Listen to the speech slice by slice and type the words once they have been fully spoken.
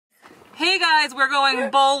guys, we're going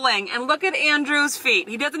bowling, and look at Andrew's feet.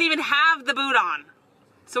 He doesn't even have the boot on.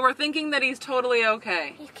 So we're thinking that he's totally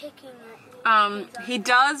okay. He's kicking it. He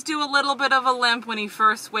does do a little bit of a limp when he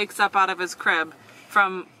first wakes up out of his crib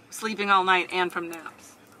from sleeping all night and from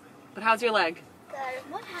naps. But how's your leg? Good.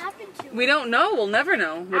 What happened to him? We don't know. We'll never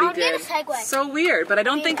know what he did. Get a Segway. So weird. But I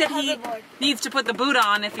don't think that he hoverboard. needs to put the boot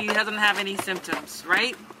on if he doesn't have any symptoms,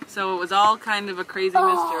 right? So it was all kind of a crazy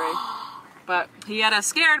mystery. But he had us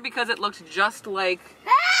scared because it looked just like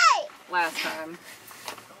last time.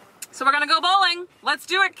 So we're gonna go bowling. Let's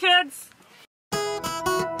do it, kids.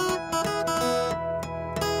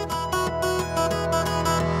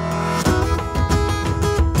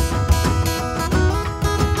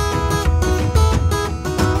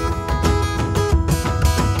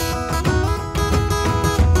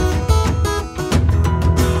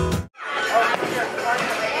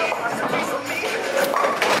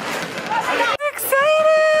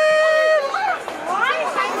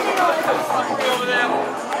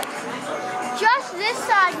 Just this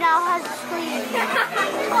side now has a screen.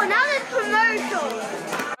 Oh, now there's commercials.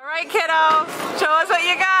 All right, kiddo. Show us what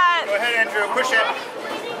you got. Go ahead, Andrew. Push it.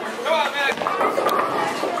 Come on, man.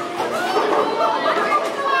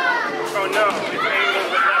 Oh, no. It's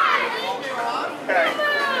angled with left. Okay.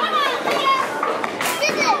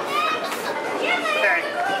 Okay.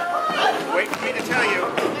 Wait for me to tell you.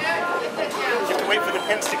 You have to wait for the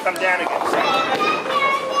pins to come down again.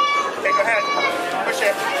 Okay, go ahead. Push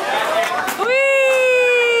it. Whee!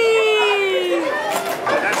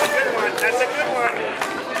 That's a good one. That's a good one.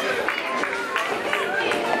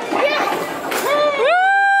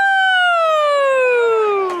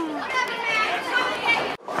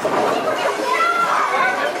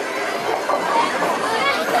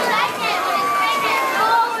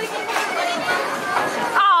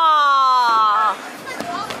 Aww!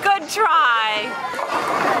 Good try.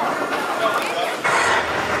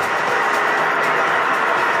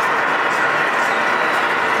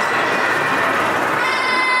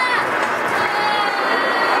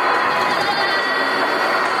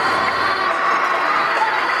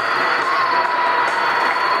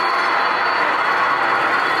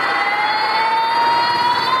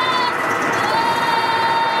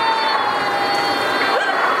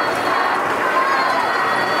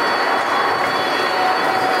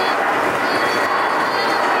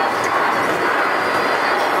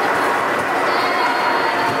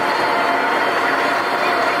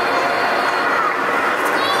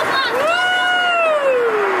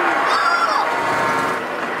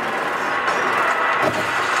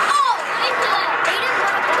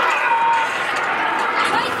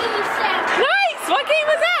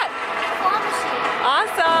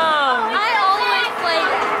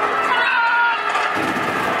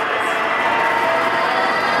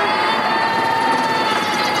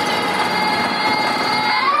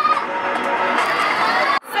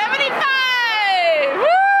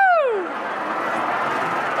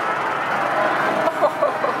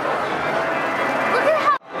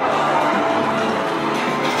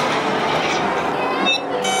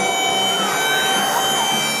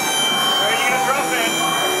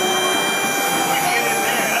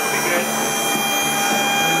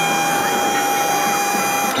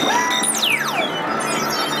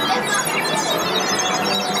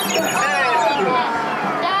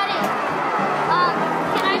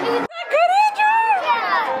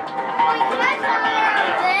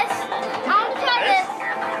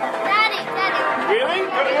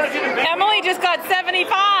 Emily just got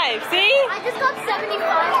 75, see? I just got 75.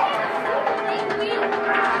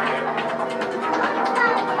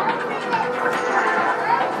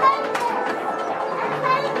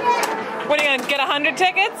 What are you gonna get 100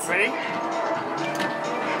 tickets? Ready? Okay,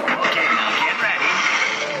 now get ready.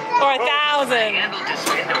 Or 1,000? Handle to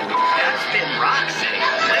spin. That's been rock city.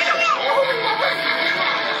 They don't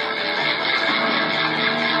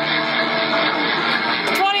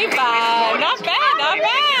 25. Not bad, not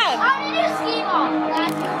bad. How did you ski ball?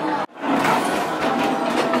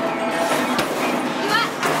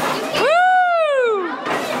 Woo!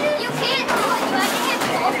 You can't do it. You have to get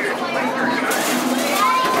both the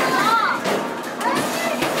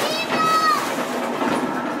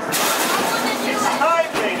It's time,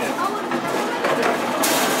 Dana.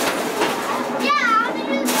 Yeah, how did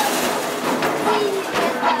you do it?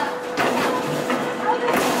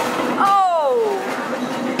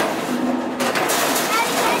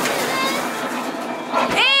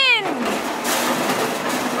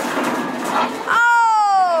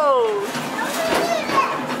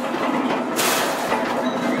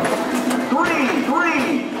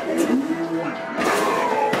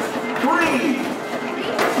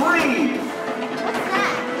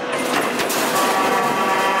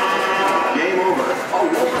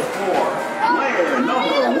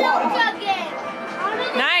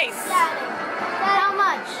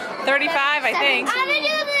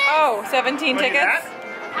 17 Look at tickets? that.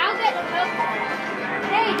 I'll get the milk.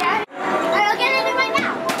 Hey, Dad. I'll get it right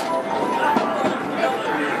now.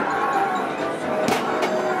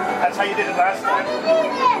 That's how you did it last time.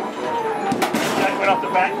 Jack went off the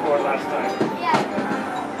backboard last time. Yeah.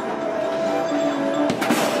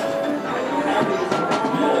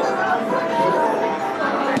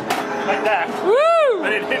 Like that. Woo!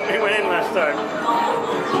 But it didn't went in last time.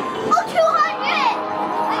 Oh, 200! I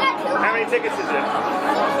got 200. How many tickets is it?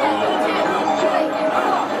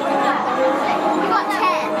 We got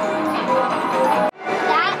 10.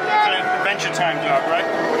 That good? Adventure Time dog, right?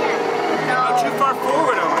 No. Not too far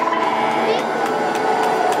forward, Owen.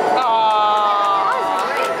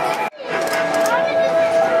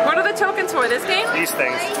 What are the tokens for this game? These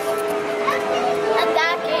things. And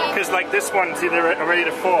that game. Because like this one, see, they're ready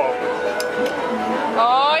to fall.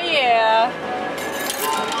 Oh yeah.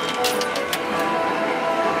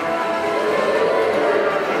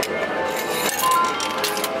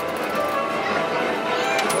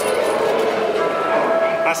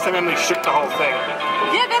 Last time Emily shook the whole thing.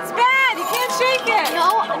 Yeah, that's bad. You can't shake it.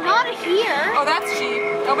 No, not here. Oh, that's cheap.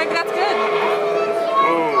 Oh, maybe that's good.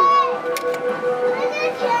 Ooh.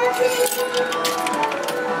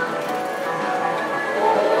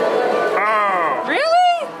 Oh,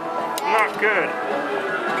 Really? not good.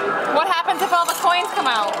 What happens if all the coins come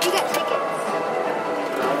out? You got tickets.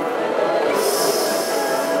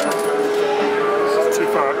 This is too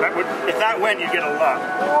far. That would, if that went, you'd get a lot.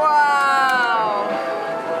 Wow.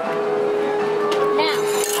 Now.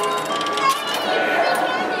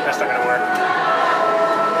 That's not gonna work.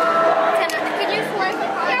 Can you swipe the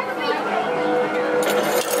card?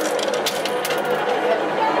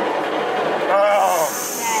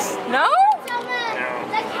 Oh, No? no.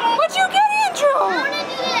 What'd you get, Andrew?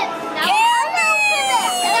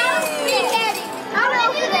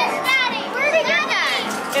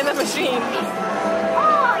 In the machine.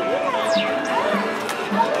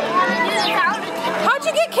 How'd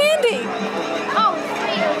you get candy?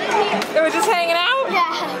 It was just hanging out?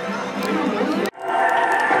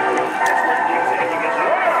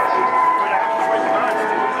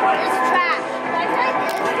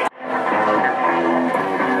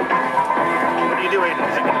 What are you doing?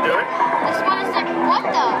 Is it gonna do it?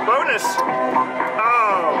 Bonus!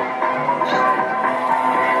 Oh!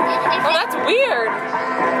 Oh, that's weird.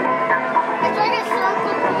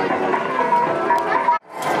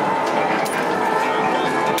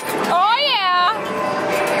 Oh, yeah.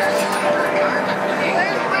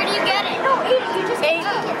 Where do you get it? No, you just Eight.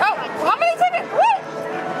 Oh, how many tickets? What?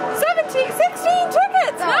 17, 16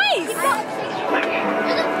 tickets. Nice.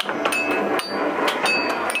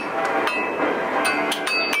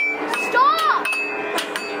 Stop!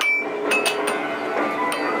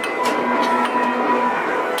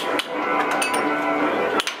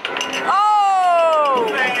 Oh.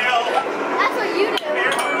 Fail! That's what you do.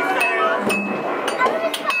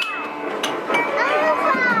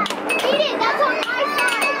 Eat it, that's on my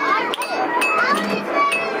side.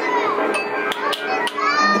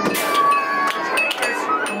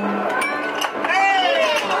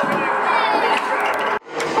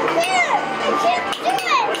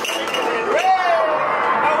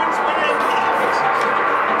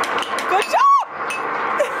 Good job.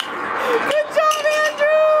 Good job,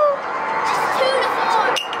 Andrew.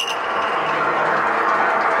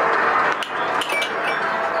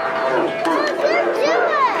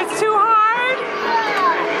 It's too hard.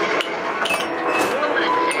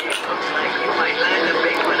 Looks like we might land a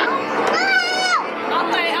big one. I'll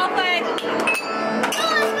play. I'll play.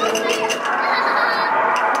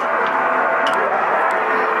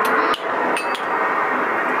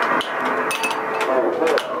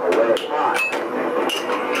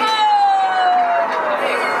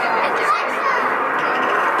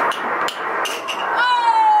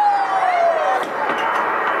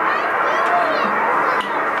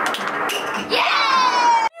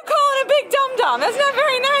 That's not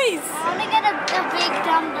very nice. I want to get a big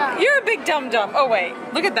dum-dum. You're a big dum-dum. Oh, wait.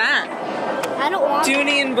 Look at that. I don't want it.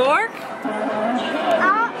 Dooney and Bork. I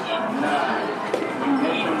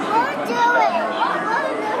won't do it.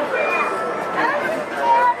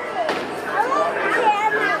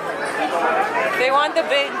 They want the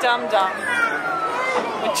big dum-dum,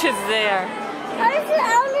 which is there.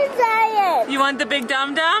 You want the big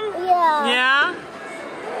dum-dum? Yeah. Yeah?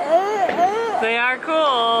 They are cool.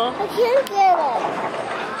 I can't get it.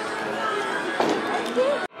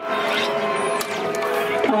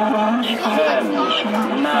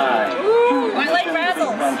 9. Ooh, I like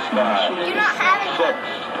razzles. You're not having it.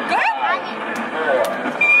 Good?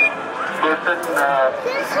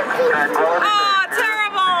 This is Oh,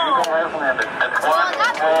 terrible.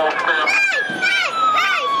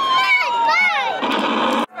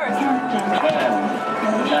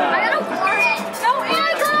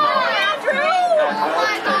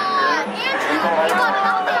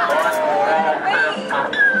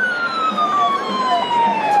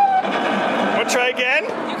 Try again?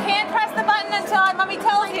 You can't press the button until Mommy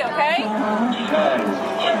tells you, okay?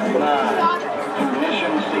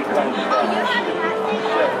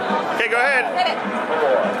 Okay, go ahead. Hit it.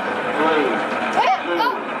 Hit it. Go.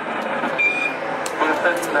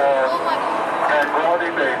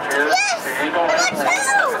 Yes!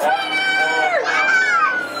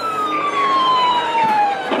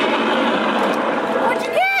 What'd you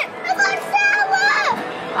get? I got sour!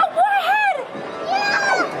 Oh, go ahead!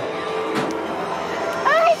 Yeah!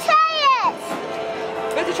 Let me try it!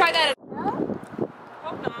 We have to try that.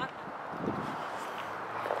 Hope not.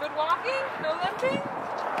 Good walking? No limping?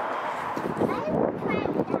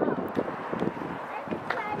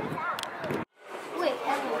 Wait,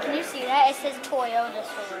 Emily, can you see that? It says Toyota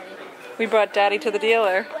story. We brought Daddy to the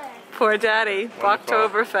dealer. Poor Daddy.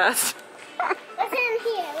 Oktoberfest. What's in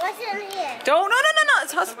here? What's in here? Don't, no.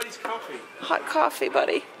 It's hot, Somebody's coffee. hot coffee,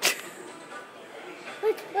 buddy.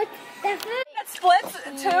 What? The food? That splits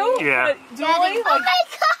too? Yeah. Dually? Oh my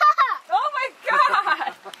god! Oh my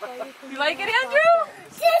god! You like it, Andrew?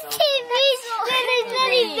 This TV's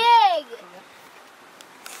really big!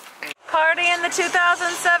 Party in the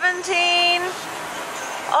 2017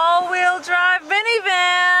 all-wheel drive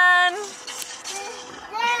minivan.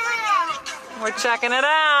 We're checking it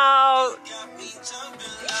out.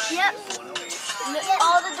 Yep.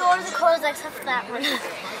 All the doors are closed except for that one.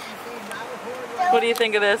 What do you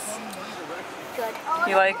think of this? Good.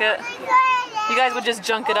 You like it? You guys would just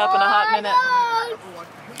junk it up in a hot minute.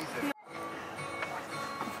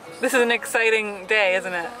 This is an exciting day,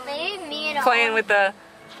 isn't it? Maybe me and Playing with the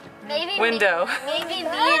window. Maybe me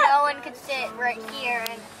and Owen could sit right here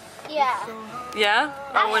and yeah. Yeah?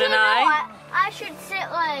 Owen and Actually, I? no, I should sit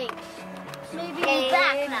like maybe in the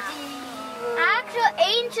back now. Actually,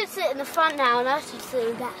 Aiden should sit in the front now, and I should sit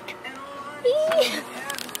in the back.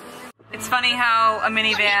 It's funny how a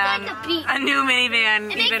minivan, a new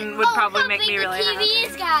minivan, even would probably make me really happy. Look how big the TV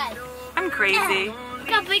is, guys. I'm crazy. Look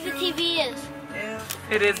how big the TV is.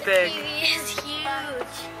 It is The big. TV is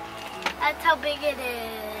huge. That's how big it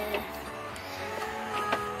is.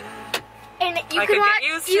 And you I can could watch, get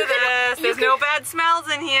used to this. There's no bad smells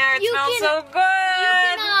in here. It you smells can- so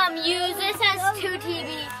good. You can use this as two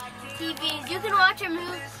TVs. You can watch a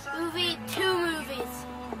movie, two movies.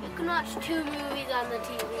 You can watch two movies on the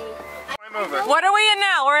TV. I'm over. What are we in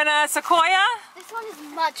now? We're in a Sequoia? This one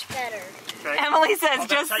is much better. Okay. Emily says, Oh,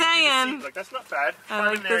 just that's how you do the saying. seat. Look, that's not bad. I Climb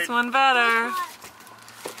like in there. this one better.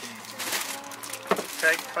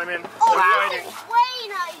 Okay, climb in. Oh, No this fighting. is way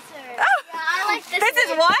nicer. Yeah, I like this. This is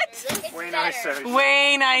one. what? It's Way better. nicer.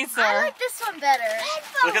 Way I nicer. like this one better.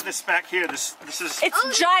 Look at this back here. This is.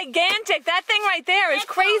 It's gigantic. That thing right there is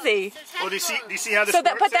crazy. Oh, do you see how this So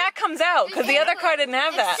that, works? but that comes out because the other car didn't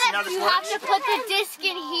have that. Now Except this you works? have to put the disc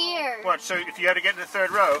in here. What? So if you had to get in the third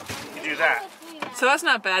row, you do that. So that's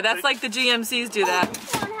not bad. That's like the GMCs do that.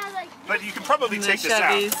 This one has like But you can probably And the take this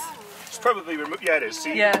out. Chevys. It's probably removed. Yeah, it is.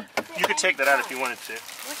 See, Yeah. you could take that out if you wanted to.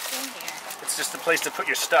 what's in here? It's just a place to put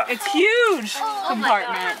your stuff. It's huge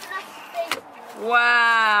compartment.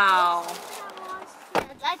 Wow.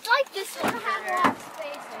 I like this one better.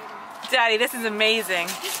 Daddy, this is amazing.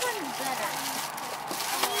 This one is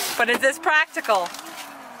better. But is this practical?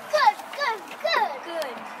 Good.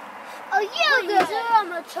 Oh, yeah, good. I'm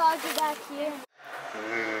gonna charge it back here.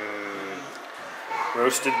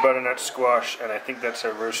 Roasted butternut squash, and I think that's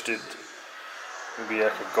a roasted, maybe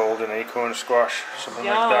like a golden acorn squash, something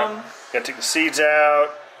like Yum. that. You gotta take the seeds out.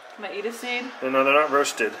 Can I eat a seed? No, they're not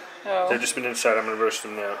roasted. Oh. They've just been inside. I'm gonna roast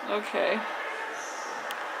them now. Okay.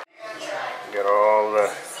 Got all the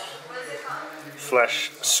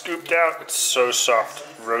flesh scooped out. It's so soft,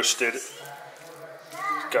 roasted.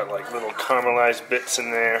 Got like little caramelized bits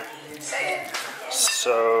in there.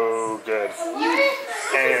 So good.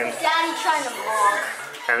 And Daddy trying to vlog.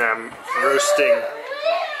 and I'm roasting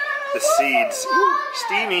the seeds. Ooh,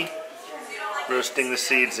 steamy. Roasting the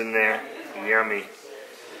seeds in there. Yummy.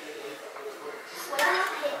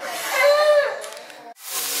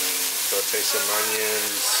 Saute some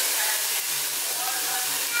onions.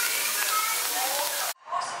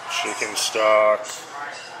 Chicken stock.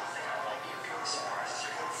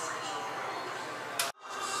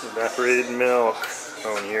 Evaporated milk.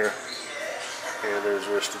 Oh, and here there's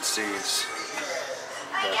roasted seeds.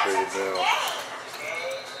 Evaporated milk.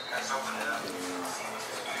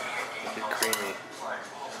 Make it creamy.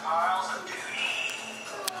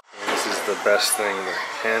 And the best thing, the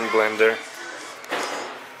hand blender.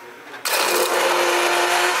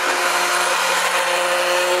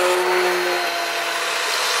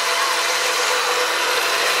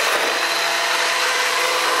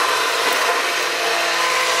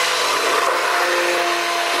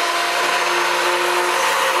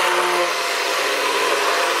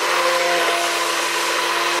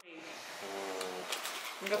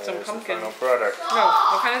 Pumpkin. Final product. No,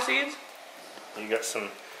 what kind of seeds? You got some,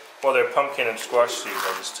 well, they're pumpkin and squash seeds.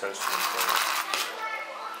 I just toasted them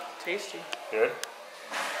for Tasty. you. Good?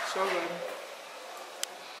 So good.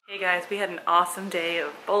 Hey guys, we had an awesome day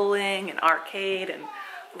of bowling and arcade and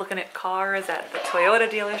looking at cars at the Toyota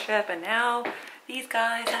dealership, and now these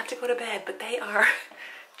guys have to go to bed, but they are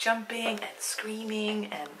jumping and screaming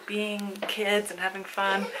and being kids and having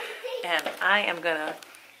fun, and I am gonna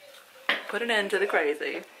put an end to the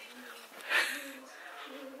crazy.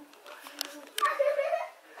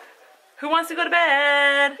 Who wants to go to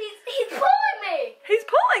bed? He's pulling me. He's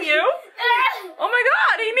pulling you? Oh my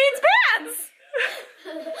god, he needs pants!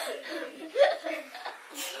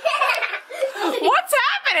 What's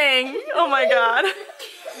happening? Oh my god.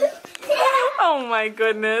 Oh my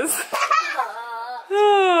goodness.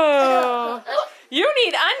 Oh. You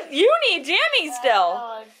need jammies still.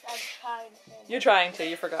 I'm trying to. You're trying to,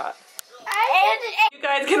 you forgot. You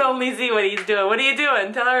guys can only see what he's doing. What are you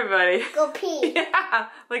doing? Tell everybody. Go pee. Yeah,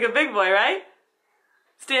 like a big boy, right?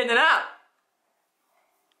 Standing up.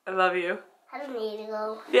 I love you. I don't need to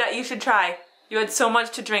go. Yeah, you should try. You had so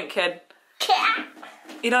much to drink, kid.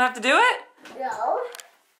 You don't have to do it? No.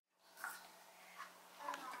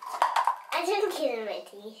 I didn't get in my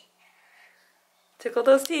teeth. Tickle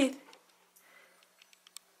those teeth.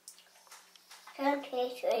 It don't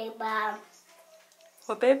taste really bad.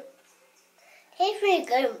 What, babe? Tastes pretty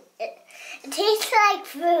good. It tastes like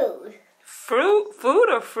food. Fruit? Food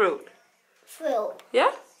or fruit? Fruit.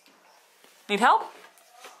 Yeah? Need help?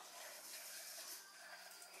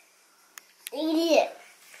 Eat it.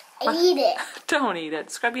 Eat it. Don't eat it.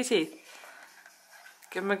 Scrub your teeth.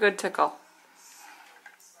 Give him a good tickle.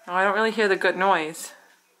 Oh, I don't really hear the good noise.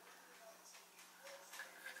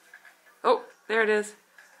 Oh, there it is.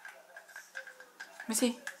 Let me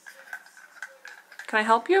see. Can I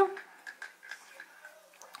help you?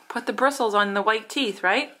 Put the bristles on the white teeth,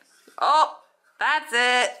 right? Oh, that's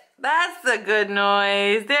it. That's the good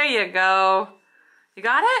noise. There you go. You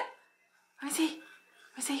got it? Let me see.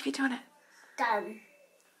 Let me see if you're doing it. Done.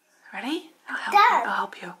 Ready? I'll help Done. you. I'll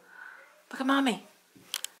help you. Look at mommy.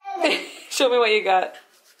 Show me what you got.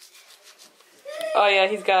 Oh yeah,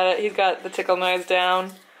 he's got it. He's got the tickle noise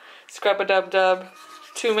down. Scrub-a-dub-dub.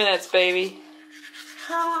 2 minutes, baby.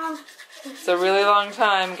 How long? It's a really long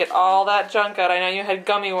time. Get all that junk out. I know you had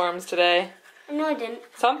gummy worms today. No, I didn't.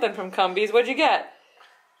 Something from Cumbies. What'd you get?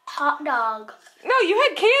 Hot dog. No, you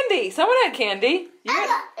had candy. Someone had candy. You had...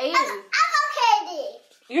 I got candy.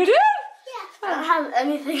 You did? Yeah. I don't have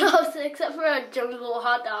anything else except for a jungle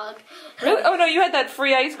hot dog. Really? Oh no, you had that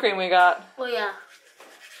free ice cream we got. Oh yeah.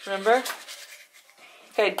 Remember?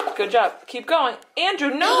 Okay, good job. Keep going.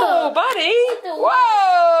 Andrew, no, buddy.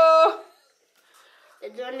 Whoa.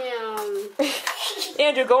 It's only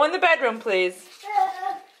Andrew, go in the bedroom, please.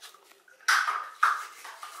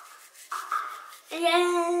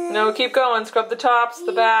 Yeah. No, keep going. Scrub the tops,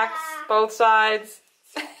 the backs, both sides.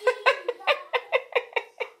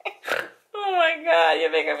 Oh my god,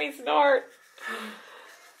 you're making me snort.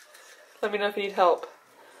 Let me know if you need help.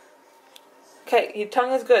 Okay, your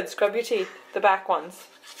tongue is good. Scrub your teeth. The back ones.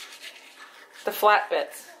 The flat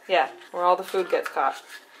bits. Yeah, where all the food gets caught.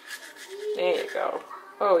 There you go.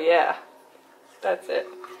 Oh yeah. That's it.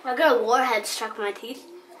 I got a warhead stuck in my teeth.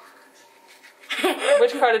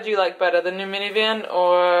 Which car did you like better? The new minivan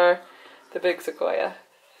or the big Sequoia?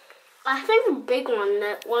 I think the big one,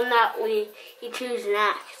 the one that we choose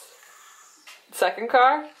next. Second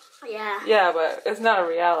car? Yeah. Yeah, but it's not a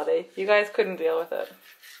reality. You guys couldn't deal with it.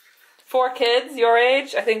 4 kids your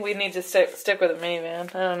age? I think we need to stick with a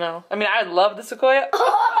minivan. I don't know. I mean, I would love the Sequoia.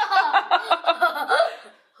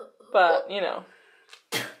 But, you know.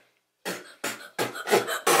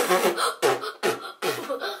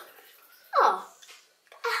 Oh.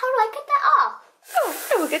 How do I get that off? Oh,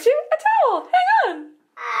 I will get you a towel. Hang on.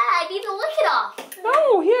 I need to lick it off.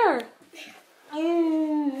 Oh, here.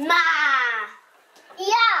 Ma.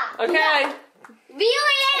 Yeah. Okay.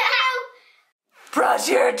 Brush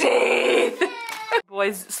your teeth.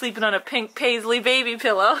 Boy's sleeping on a pink paisley baby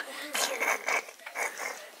pillow.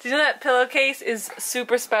 Do you know that pillowcase is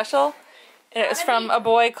super special? And it's from a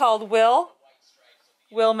boy called Will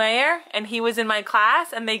Mayer, and he was in my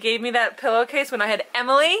class, and they gave me that pillowcase when I had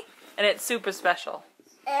Emily, and it's super special.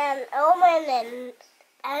 And Owen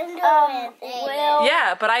and Owen. Will.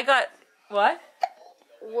 Yeah, but I got what?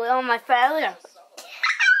 Will, my failure.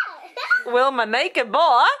 Will, my naked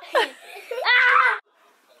boy.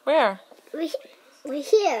 Where? We're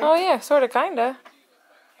here. Oh yeah, sorta, kinda.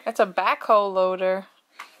 That's a backhoe loader.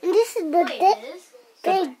 And this is the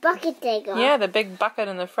big bucket they got. Yeah, the big bucket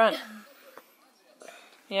in the front.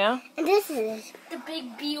 Yeah? And this is the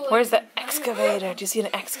big B. Where's the excavator? Do you see an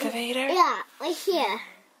excavator? Yeah, right here.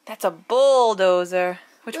 That's a bulldozer.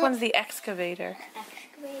 Which one's the excavator?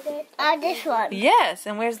 Excavator? This one. Yes,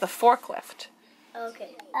 and where's the forklift?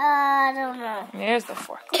 Okay. I don't know. There's the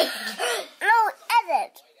forklift. No,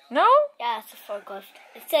 edit. No? Yeah, it's a forklift.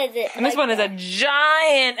 It says it. And this one is a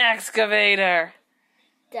giant excavator.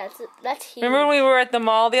 That's huge. Remember when we were at the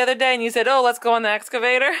mall the other day and you said, "Oh, let's go on the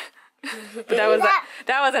excavator"? But that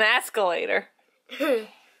was an escalator. Look at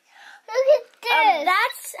this.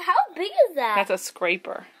 That's how big is that? That's a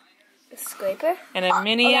scraper. A scraper? And a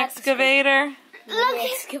mini excavator.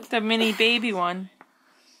 Look, The mini baby one.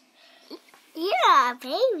 yeah,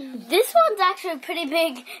 baby. This one's actually pretty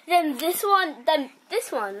big than this one,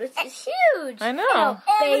 which is huge. I know.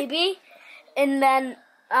 Baby, and then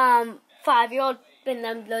 5-year-old, and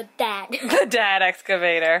then the dad. The dad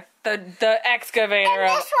excavator. The excavator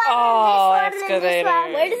And of this one, all and this one, and this one.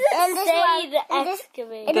 excavators. Where does it say the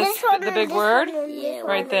excavator? The big word? Yeah,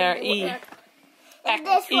 Right there. E.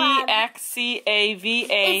 This one.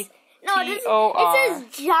 E-X-C-A-V-A. No, T-O-R. it says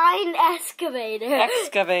giant excavator.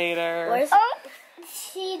 Excavator. Where's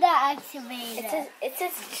see the excavator? It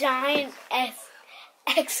says giant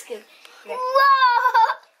excavator.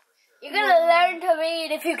 Whoa! You're gonna learn to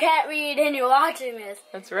read if you can't read and you're watching this.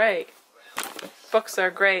 That's right. Books are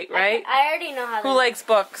great, right? I already know how to Who likes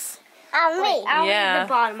books? me. I'll read the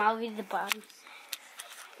bottom. I'll read the bottom.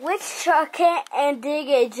 Which truck can dig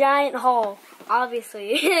a giant hole?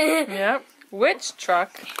 Obviously. Yep. Which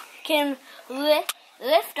truck? Can lift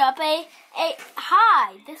up a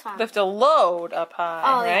high. This one. Lift a load up high,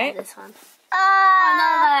 Oh, right? yeah, this one. Oh, no,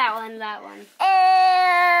 that one.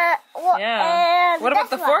 Yeah. What about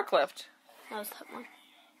the forklift? That was that one.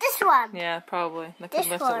 This one. Yeah, probably. That This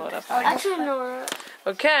could lift a one. load up Oh, high. actually, no.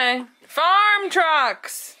 Okay. Farm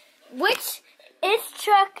trucks. Which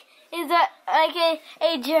truck is a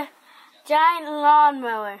giant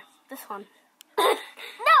lawnmower? This one.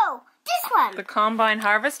 No, this one. The combine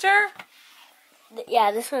harvester.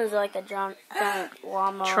 Yeah, this one is like a giant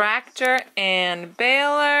lawnmower. Tractor and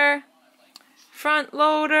baler. Front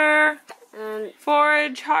loader.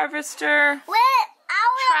 Forage harvester.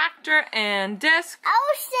 Tractor and disc. I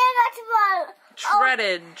was saying that about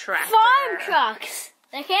Shredded tractor. farm trucks.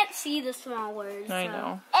 They can't see the small words. I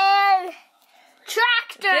know. And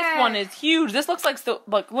tractor. This one is huge. This looks like the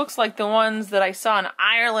ones that I saw in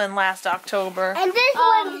Ireland last October. And this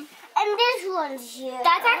one. And this one's huge.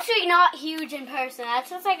 That's actually not huge in person. That's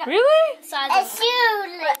just like a Really? size. It's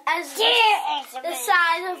huge. The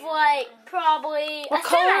size of like probably. What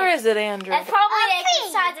color is it, Andrew? It's probably like the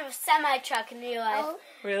size of a semi truck in real life.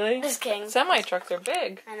 Really? Just kidding. Semi trucks are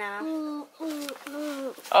big. I know.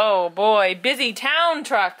 Oh boy, busy town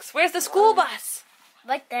trucks. Where's the school bus?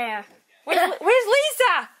 Right there. Where's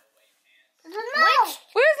Lisa? Which?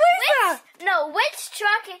 Where's Lisa? Which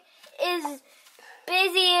truck is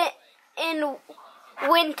busy in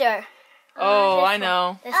winter? Oh, I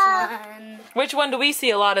know. This one. Which one do we see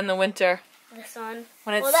a lot in the winter? This one.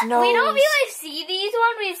 When it We snows. don't really see these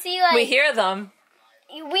ones. We see like We hear them.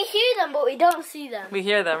 we hear them, but we don't see them. We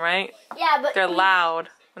hear them, right? Yeah, but They're loud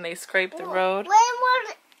when they scrape the road.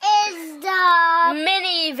 What is the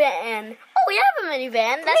minivan? Oh, we have a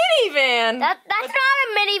minivan. Minivan. That's not a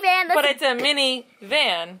minivan. That's But it's a mini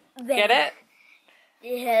van. Get it?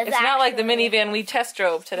 Yeah, It's not like the minivan we test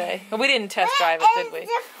drove today. Well, we didn't test drive it, did we? We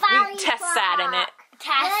test sat in it.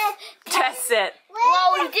 Test it.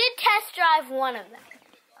 Well, we did test drive one of them.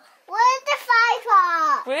 Where's the fire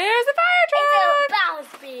truck? Where's the fire truck? It's a bounce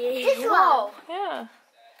beat. Whoa. Yeah.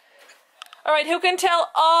 All right, who can tell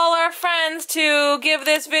all our friends to give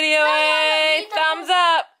this video a thumbs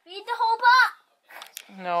up? Read the whole book.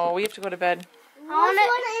 No, we have to go to bed. I want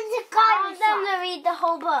them to read the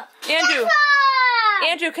whole book.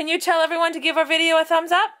 Andrew, can you tell everyone to give our video a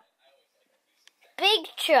thumbs up? Big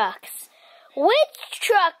trucks. Which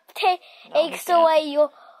truck takes away your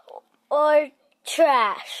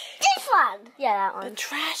trash? This one. Yeah, that one. The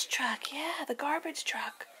trash truck, yeah, the garbage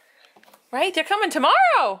truck. Right, they're coming tomorrow.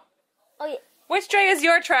 Oh, yeah. Which day is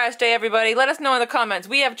your trash day, everybody? Let us know in the comments.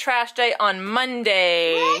 We have trash day on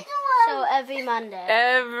Monday. So every Monday.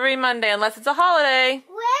 Every Monday, unless it's a holiday.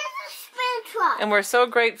 Where's the spin truck? And we're so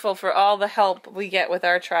grateful for all the help we get with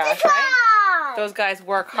our trash, right? Those guys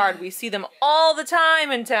work hard. We see them all the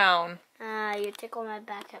time in town. You tickle my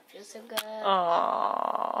back. That feels so good.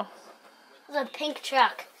 Aww. There's a pink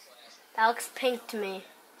truck. That looks pink to me.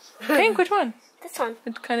 Pink? Which one? This one.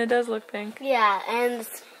 It kind of does look pink. Yeah, and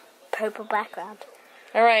this purple background.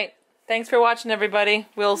 All right. Thanks for watching, everybody.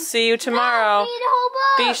 We'll see you tomorrow. Read the whole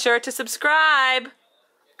book. Be sure to subscribe.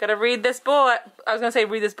 Gotta read this boy. I was gonna say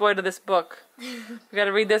read this boy to this book. We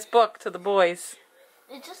gotta read this book to the boys.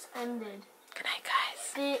 It just ended. Good night,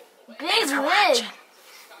 guys. Big Thanks for rig. watching.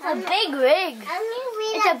 It's a big rig.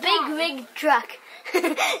 It's a big rig truck.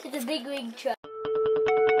 It's a big rig truck.